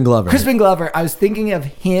guy? Crispin Glover. I was thinking of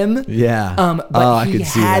him. Yeah. But he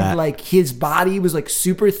had like his body was like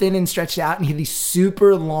super thin and stretched out, and he had these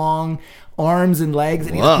super long arms and legs,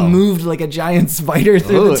 and he like moved like a giant spider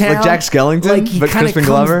through the town. Like Jack Skellington, like he but Crispin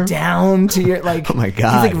Glover down to your like. Oh my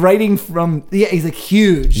God. He's like writing from he's like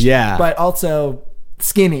huge. Yeah. But also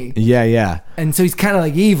skinny. Yeah. And so he's kind of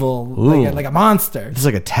like evil, like a monster. This is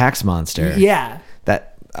like a tax monster. Yeah.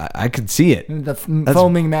 That I could see it. The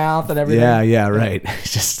foaming mouth and everything. Yeah, right.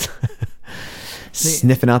 Just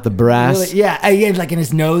sniffing out the brass. Really, like, and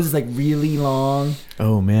his nose is like really long.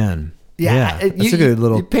 Oh man. Yeah. That's a good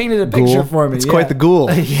little. You painted a picture for me. It's quite the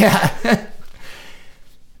ghoul. Yeah.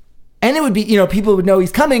 And it would be, people would know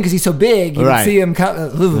he's coming because he's so big. You would see him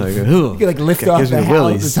come. You could like lift off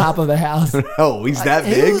the top of the house. Oh, he's that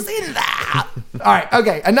big? Who's in that? All right.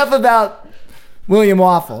 Okay. Enough about William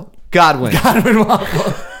Waffle. Godwin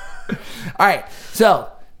Waffle. All right. So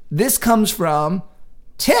this comes from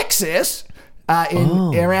Texas.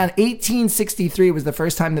 Around 1863 was the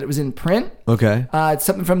first time that it was in print. Okay. It's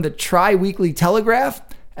something from the Tri-Weekly Telegraph.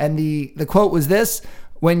 And the quote was this: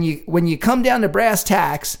 when you come down to brass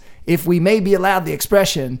tacks, if we may be allowed the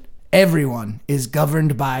expression, everyone is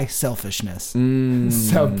governed by selfishness. So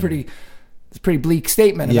it's a pretty bleak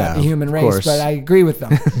statement about the human race, but I agree with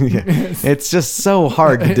them. It's just so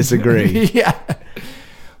hard to disagree. Yeah.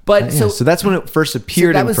 But so that's when it first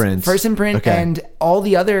appeared in print. First in print, okay. And all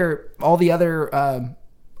the other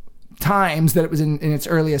times that it was in its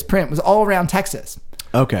earliest print was all around Texas.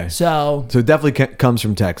 Okay. So it definitely comes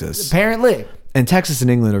from Texas. Apparently. And Texas and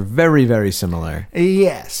England are very, very similar.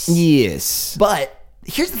 Yes. But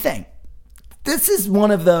here's the thing. This is one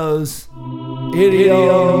of those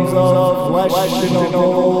idioms of questionable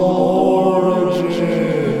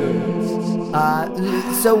origins.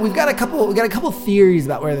 So we've got a couple theories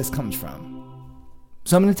about where this comes from.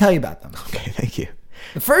 So I'm going to tell you about them. Okay, thank you.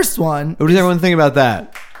 The first one. What does everyone think about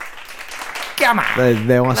that? Come on.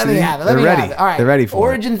 They want to see. They're ready. All right. They're ready for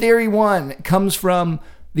Origin theory 1 comes from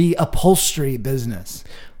the upholstery business.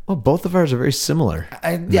 Well, both of ours are very similar.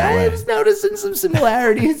 I was noticing some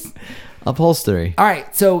similarities. Upholstery. All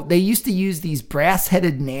right, so they used to use these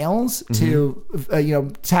brass-headed nails to,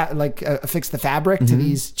 affix the fabric to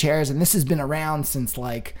these chairs, and this has been around since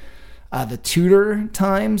like the Tudor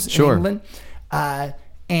times in England.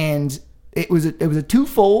 And it was a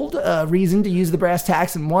twofold reason to use the brass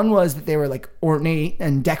tacks, and one was that they were like ornate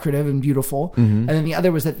and decorative and beautiful, and then the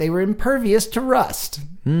other was that they were impervious to rust.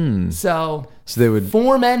 So they would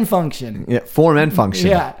form and function. Yeah, form and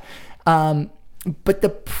function. Yeah. But the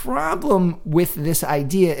problem with this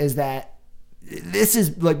idea is that this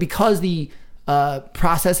is like, because the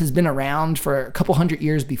process has been around for a couple hundred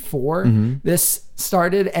years before this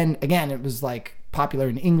started. And again, it was like popular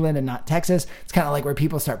in England and not Texas. It's kind of like where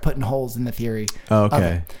people start putting holes in the theory.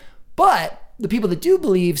 Okay. But the people that do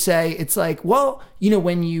believe say it's like, well,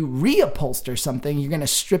 when you reupholster something, you're going to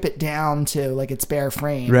strip it down to like its bare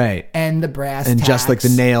frame. Right. And the brass and tacks just like the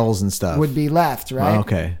nails and stuff would be left, right?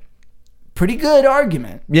 Okay. Pretty good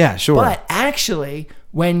argument. Yeah, sure. But actually,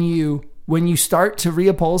 when you start to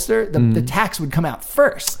reupholster, the tacks would come out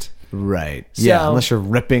first. Right. So, yeah, unless you're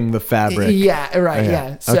ripping the fabric. Yeah, right,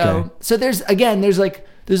 yeah. So Okay. so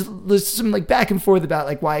there's some like back and forth about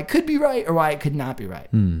like why it could be right or why it could not be right.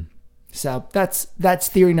 So that's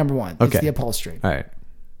theory number one. Okay. It's the upholstery. All right.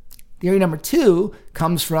 Theory number two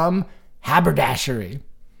comes from haberdashery.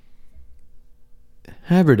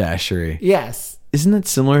 Haberdashery. Yes. Isn't it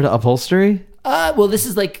similar to upholstery? Well, this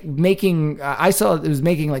is like making. I saw it was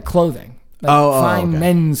making like clothing, like fine okay.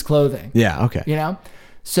 men's clothing. Yeah. Okay.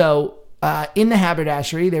 So in the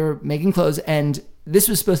haberdashery, they were making clothes, and this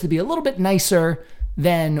was supposed to be a little bit nicer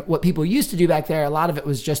than what people used to do back there. A lot of it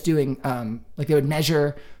was just doing like they would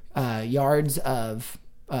measure yards of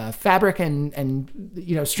fabric and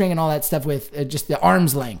string and all that stuff with just the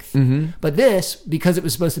arm's length. But this, because it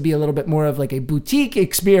was supposed to be a little bit more of like a boutique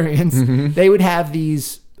experience, they would have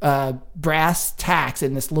these brass tacks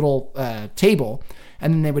in this little table,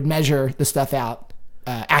 and then they would measure the stuff out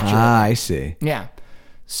accurately. I see. Yeah.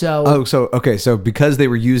 So So because they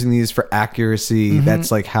were using these for accuracy,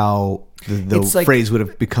 that's like how the like, phrase would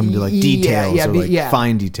have become to like details or like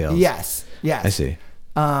fine details. Yes. I see.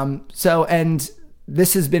 So, and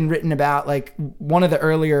this has been written about, like one of the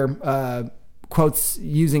earlier quotes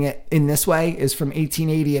using it in this way is from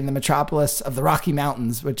 1880 in the metropolis of the Rocky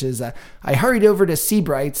Mountains, which is, I hurried over to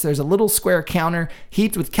Seabright's. There's a little square counter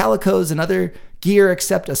heaped with calicos and other gear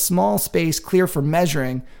except a small space clear for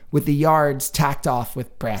measuring with the yards tacked off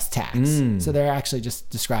with brass tacks. So they're actually just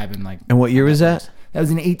describing like. And what year was that? That was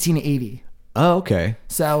in 1880. Oh, okay.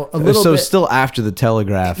 So a little bit. Still after the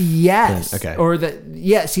telegraph. Yes. Okay.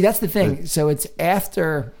 See, that's the thing. So it's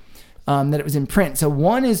after that it was in print. So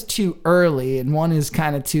one is too early and one is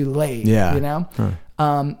kind of too late. Yeah.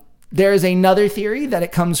 There is another theory that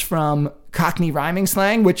it comes from Cockney rhyming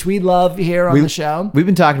slang, which we love here on the show. We've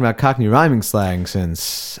been talking about Cockney rhyming slang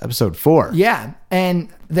since episode 4. Yeah. And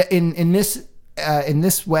in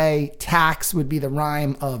this way, tax would be the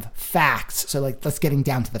rhyme of facts. So like, let's getting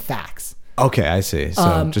down to the facts. Okay, I see.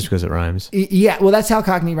 So just because it rhymes. Yeah, well, that's how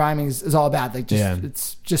Cockney rhyming is all about. Like,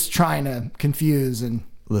 it's just trying to confuse and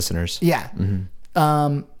listeners. Yeah.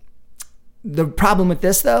 The problem with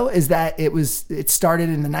this though is that it started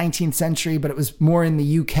in the 19th century, but it was more in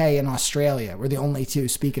the UK and Australia. We're the only two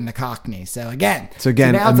speaking the Cockney. So again,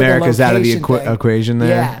 America's out of the equation there.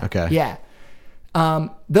 Yeah. Okay. Yeah.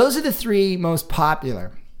 Those are the three most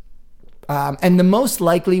popular. And the most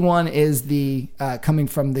likely one is the coming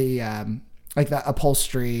from the like the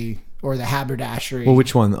upholstery or the haberdashery. Well,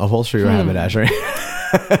 which one, upholstery or haberdashery?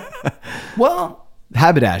 Well,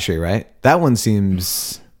 haberdashery, right? That one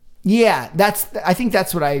seems. Yeah, I think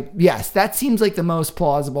that's that seems like the most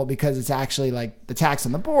plausible because it's actually like the tax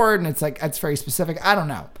on the board and it's like that's very specific. I don't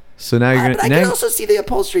know. So now you're but I can also see the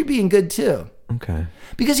upholstery being good too. Okay.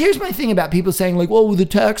 Because here's my thing about people saying like, well, the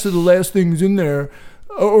tax are the last things in there.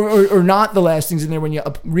 Or not the last things in there when you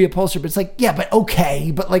reupholster, but it's like, yeah, but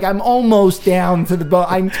okay, but like I'm almost down to the bone.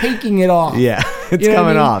 I'm taking it off. Yeah, it's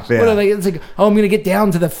coming off. Yeah, it's like, oh, I'm gonna get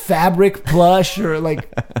down to the fabric plush, or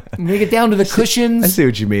like I'm gonna get down to the cushions. I see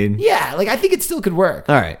what you mean. Yeah, like I think it still could work.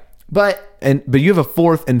 All right, but you have a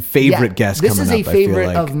fourth and favorite guest coming up. This is a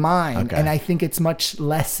favorite of mine, and I think it's much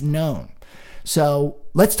less known. So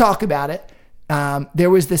let's talk about it. There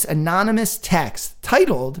was this anonymous text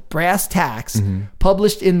titled Brass Tacks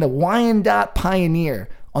published in the Wyandotte Pioneer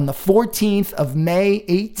on the 14th of May,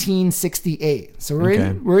 1868. So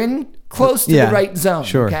we're in close to the right zone.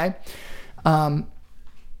 Sure. Okay. I'm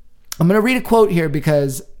going to read a quote here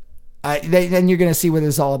because then you're going to see what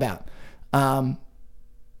this is all about.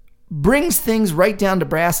 Brings things right down to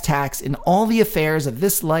brass tacks in all the affairs of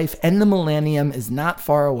this life and the millennium is not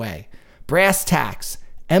far away. Brass tacks.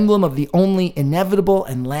 Emblem of the only inevitable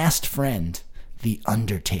and last friend, the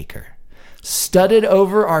Undertaker. Studded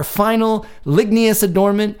over our final ligneous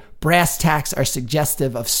adornment, brass tacks are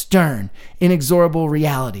suggestive of stern, inexorable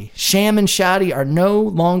reality. Sham and shoddy are no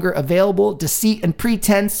longer available. Deceit and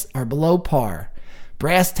pretense are below par.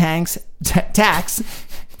 Brass tacks,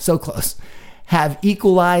 so close, have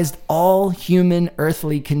equalized all human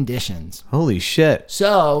earthly conditions. Holy shit.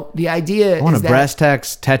 So the idea I want is a brass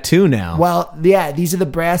tacks tattoo now. Well, yeah, these are the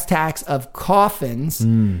brass tacks of coffins.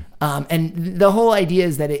 And the whole idea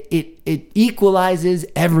is that it equalizes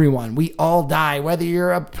everyone. We all die, whether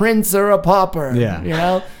you're a prince or a pauper. Yeah. You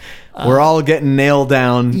know? We're all getting nailed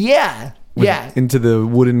down. Yeah. Into the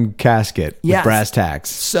wooden casket with brass tacks.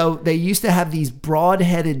 So they used to have these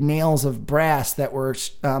broad-headed nails of brass that were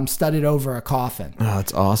studded over a coffin. Oh,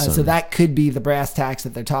 that's awesome. So that could be the brass tacks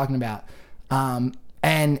that they're talking about.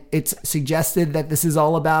 And it's suggested that this is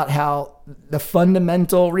all about how the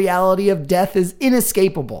fundamental reality of death is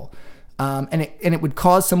inescapable. And it would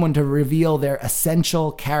cause someone to reveal their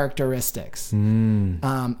essential characteristics.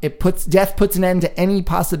 Death puts an end to any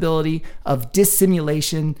possibility of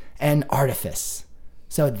dissimulation and artifice.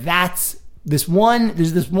 So there's this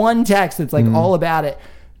one text that's like all about it.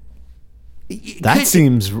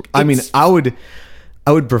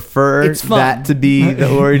 I would prefer that to be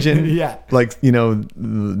the origin. Yeah. Like,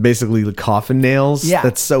 basically the coffin nails. Yeah.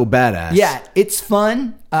 That's so badass. Yeah, it's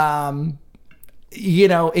fun.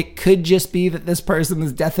 It could just be that this person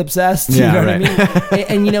is death obsessed. You know what I mean?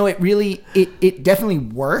 And it definitely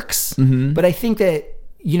works. But I think that,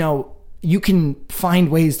 you can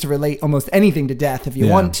find ways to relate almost anything to death if you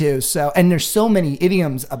want to. So, and there's so many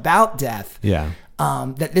idioms about death. Yeah.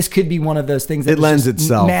 That this could be one of those things that it lends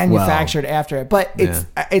itself manufactured after it, but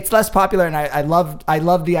it's less popular. And I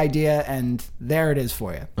love the idea, and there it is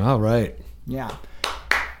for you. All right. Yeah.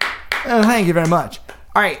 Thank you very much.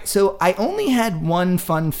 All right, so I only had one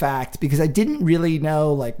fun fact because I didn't really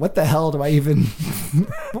know, like, what the hell do I even,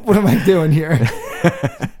 what am I doing here?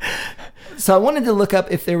 So I wanted to look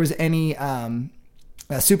up if there was any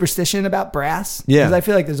superstition about brass. Yeah. Because I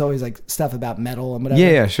feel like there's always, like, stuff about metal and whatever.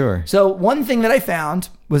 Yeah, sure. So one thing that I found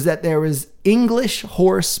was that there was English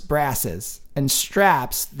horse brasses and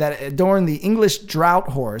straps that adorn the English draught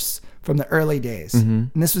horse from the early days.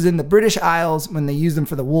 And this was in the British Isles when they used them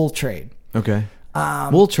for the wool trade. Okay.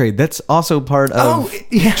 Wool trade, that's also part of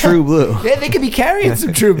True Blue. Yeah, they could be carrying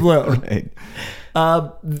some True Blue. Right.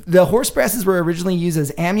 The horse brasses were originally used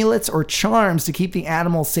as amulets or charms to keep the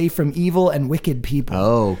animal safe from evil and wicked people.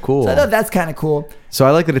 Oh, cool. So I thought that's kind of cool. So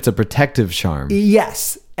I like that it's a protective charm.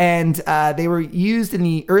 Yes. And they were used in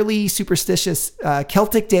the early superstitious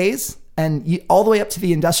Celtic days and all the way up to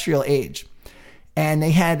the industrial age. And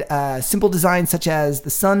they had simple designs such as the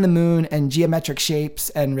sun, the moon, and geometric shapes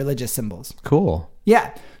and religious symbols. Cool.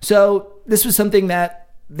 Yeah. So this was something that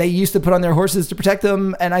they used to put on their horses to protect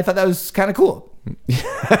them, and I thought that was kind of cool.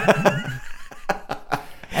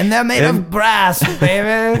 And they're made of brass,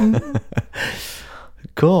 baby.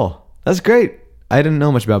 Cool. That's great. I didn't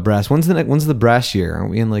know much about brass. When's the brass year? Aren't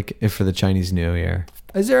we in for the Chinese New Year?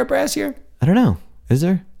 Is there a brass year? I don't know. Is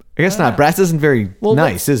there? I guess not. Brass isn't very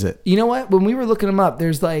nice, is it? You know what? When we were looking them up,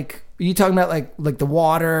 there's you talking about like the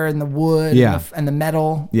water and the wood and the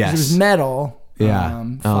metal. Yes. There's metal. Yeah.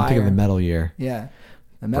 I'm thinking of the metal year. Yeah.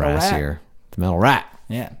 The metal brass rat. year. The metal rat.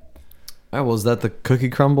 Yeah. All right, well, is that the cookie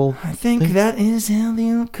crumble? I think that is how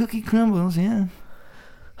the old cookie crumbles, yeah.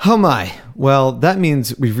 Oh my. Well, that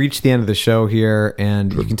means we've reached the end of the show here,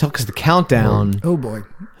 and you can tell because the countdown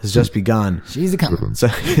has just begun. She's a coming. So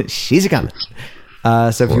she's a coming.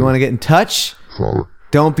 So if you want to get in touch,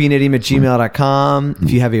 don'tbeanidiom@gmail.com.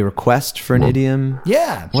 If you have a request for an idiom.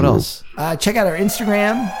 Yeah. What else? Check out our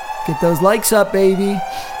Instagram. Get those likes up, baby.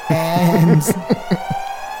 And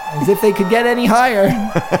as if they could get any higher.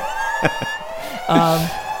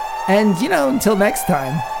 And, until next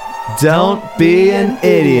time. Don't be an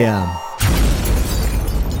idiom.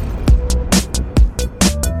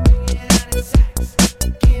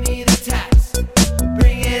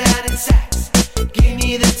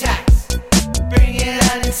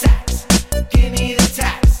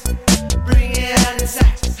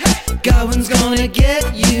 Godwin's gonna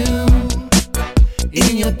get you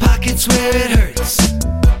in your pockets where it hurts.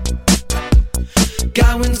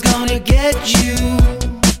 Godwin's gonna get you.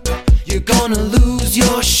 You're gonna lose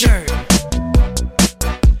your shirt.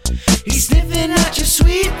 He's sniffing out your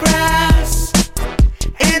sweet brass,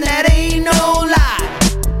 and that ain't no lie.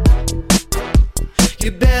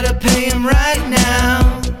 You better pay him right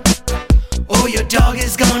now, or your dog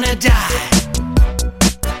is gonna die.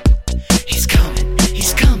 He's coming,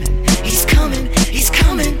 he's coming, he's coming, he's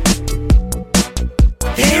coming.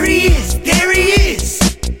 There he is, there he is.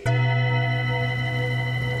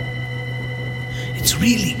 It's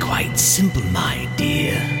really quite simple, my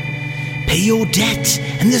dear. Pay your debt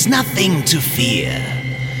and there's nothing to fear.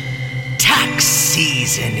 Tax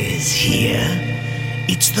season is here.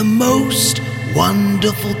 It's the most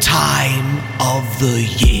wonderful time of the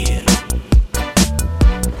year.